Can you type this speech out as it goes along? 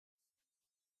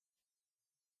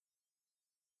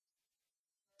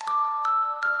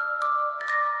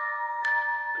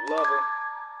Glover,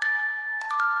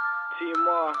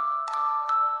 TMR.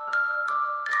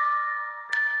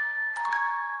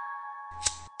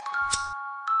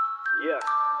 Yeah.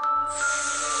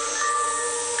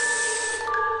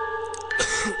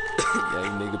 Yeah,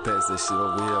 you nigga pass that shit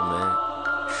over here, man.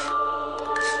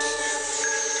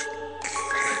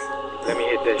 Let me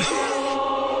hit that shit.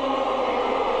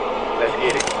 Let's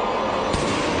get it.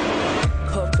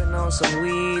 Puffin' on some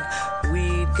weed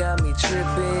got me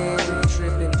trippin'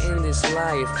 in this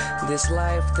life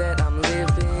that I'm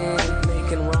living,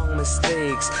 making wrong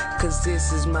mistakes, cause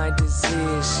this is my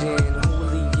decision.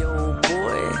 Julio,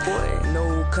 boy,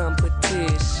 no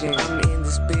competition. I'm in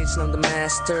this bitch and I'm the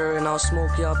master, and I'll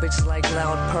smoke y'all bitches like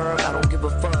loud perp. I don't give a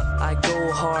fuck, I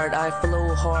go hard, I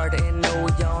flow hard, and no,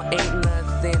 y'all ain't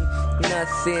nothing.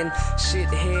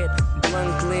 Shithead,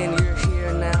 Blunklin, you're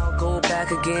here now, go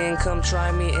back again, come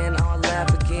try me and I'll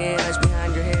laugh again. Eyes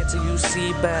behind your head till you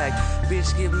see back.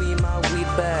 Bitch, give me my weed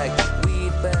back.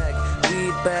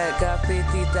 Got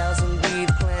 50,000 weed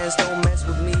plans, don't mess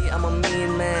with me, I'm a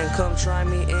mean man. Come try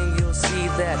me and you'll see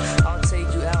that. I'll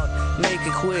take you out, make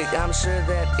it quick, I'm sure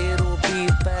that it'll be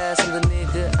fast. I'm the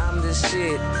nigga, I'm the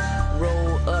shit.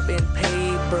 Roll up in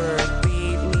paper,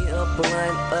 beat me a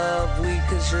blunt of weed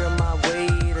cause you're my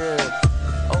waiter.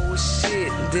 Oh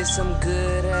shit, this some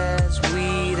good ass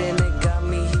weed and it got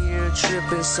me here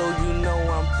trippin', so you know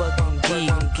I'm fucking geek.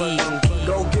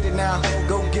 Go get it now,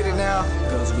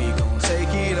 cause we gon' take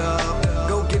it up.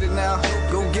 Go get it now,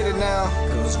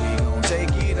 cause we gon'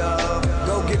 take it up.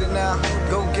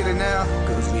 Go get it now,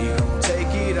 cause we gon'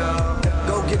 take it up.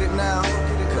 Go get it now,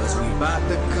 cause we bout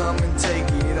to come and take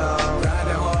it up.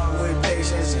 Grinding hard with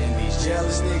patience and these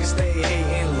jealous niggas stay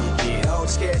hating. Look at all the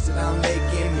sketch that I'm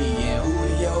making, me and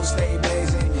Julio stay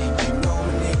blazing. And you know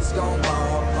my niggas gon'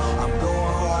 ball, I'm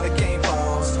going hard, I can't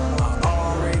pause. I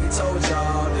already told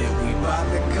y'all that we bout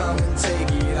to come and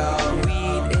take it up.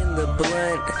 Weed in the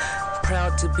blunt,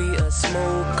 proud to be a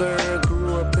smoker.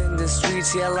 Grew up in the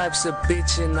streets, yeah, life's a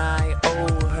bitch and I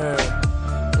owe her.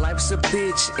 Life's a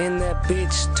bitch and that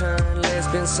bitch turned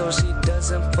lesbian, so she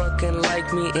doesn't fucking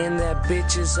like me, and that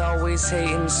bitch is always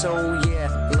hating. So yeah,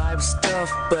 life's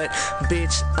tough, but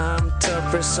bitch, I'm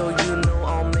tougher, so you know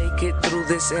I'll make it through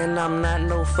this, and I'm not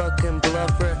no fucking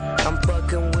bluffer. I'm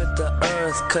fucking with the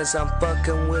earth, cause I'm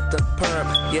fucking with the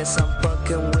perp. Yes, I'm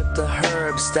fucking with the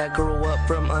herbs that grow up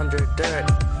from under dirt.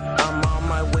 I'm on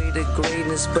my way to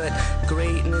greatness, but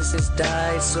greatness has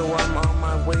died, so I'm on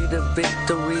my way to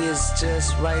victory, is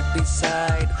just right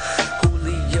beside.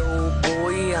 Julio,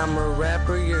 boy, I'm a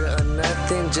rapper, you're a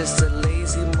nothing, just a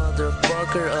lazy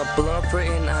motherfucker, a bluffer,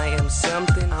 and I am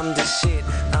something. I'm the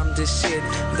shit,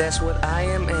 that's what I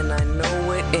am, and I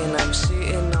know it, and I'm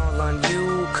shitting all on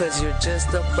you, cause you're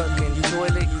just a fucking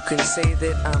toilet. You can say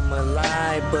that I'm a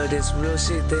lie, but it's real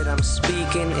shit that I'm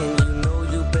speaking, and you know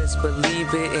you best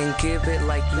believe it, and give it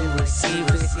like you receive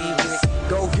it.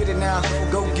 Go get it now,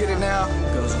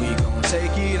 cause we gon'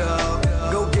 take it up.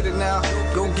 Go get it now,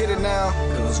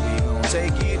 cause we gon'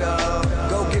 take it up.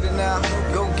 Go get it now,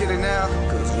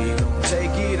 cause we gon'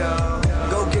 take it up.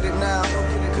 Go get it now,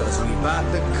 cause we bout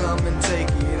to come and take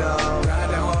it up.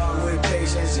 Grinding hard with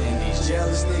patience and these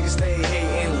jealous niggas stay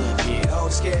hating. Look at all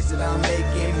the sketch that I'm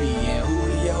making, me and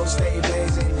Julio stay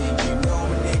blazing. And you know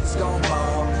my niggas gon'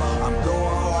 ball, I'm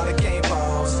going hard, I can't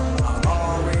pause. I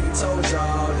already told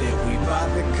y'all that we bout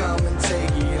to come and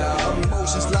take it up.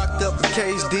 Emotions locked up,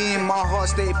 caged in, my heart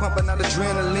stay pumping out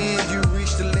adrenaline. You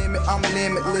reach the limit, I'm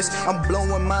limitless. I'm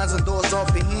blowing minds and doors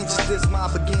off the hinges. This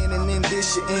my beginning and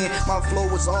this your end. My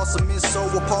flow is awesome, it's so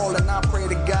appalling. I pray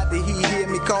to God that he hear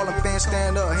me calling. Fans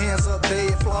stand up, hands up, they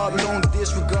applaud me. Don't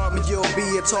disregard me, you'll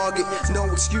be a target. No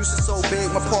excuses, so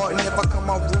beg my pardon. If I come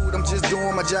out rude, I'm just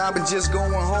doing my job and just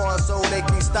going hard, so they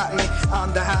can't stop me.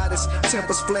 I'm the hottest,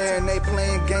 tempers flaring, they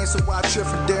playing games, so I trip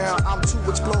it down. I'm too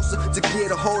much closer to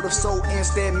get a hold of, so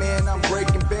instead, man, I'm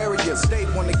breaking barriers. They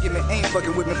wanna give me, ain't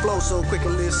fucking with me, flow so quick a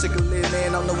little, sick a little, man,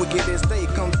 I don't know what get this. They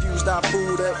confused, I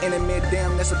fooled her enemy,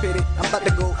 damn, that's a pity. I'm about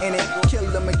to go in it, kill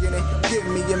them again, give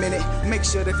me a minute, make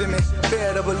sure they feel me,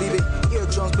 better believe it,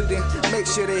 eardrums bleeding, make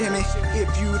sure they hear me. If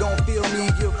you don't feel me,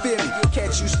 you'll feel me.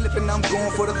 Catch you slipping, I'm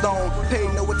going for the throne. Pay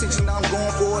no attention, I'm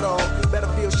going for it all.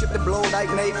 Battlefield shift to blow like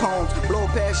napalm. Blow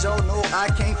past y'all, no, I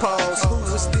can't pause. Who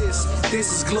is this?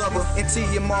 This is Glover and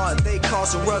TMR. They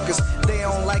causing ruckus. They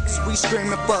don't like us, we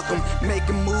screaming fuck them.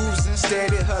 Making moves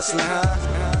instead of hustling,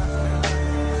 huh?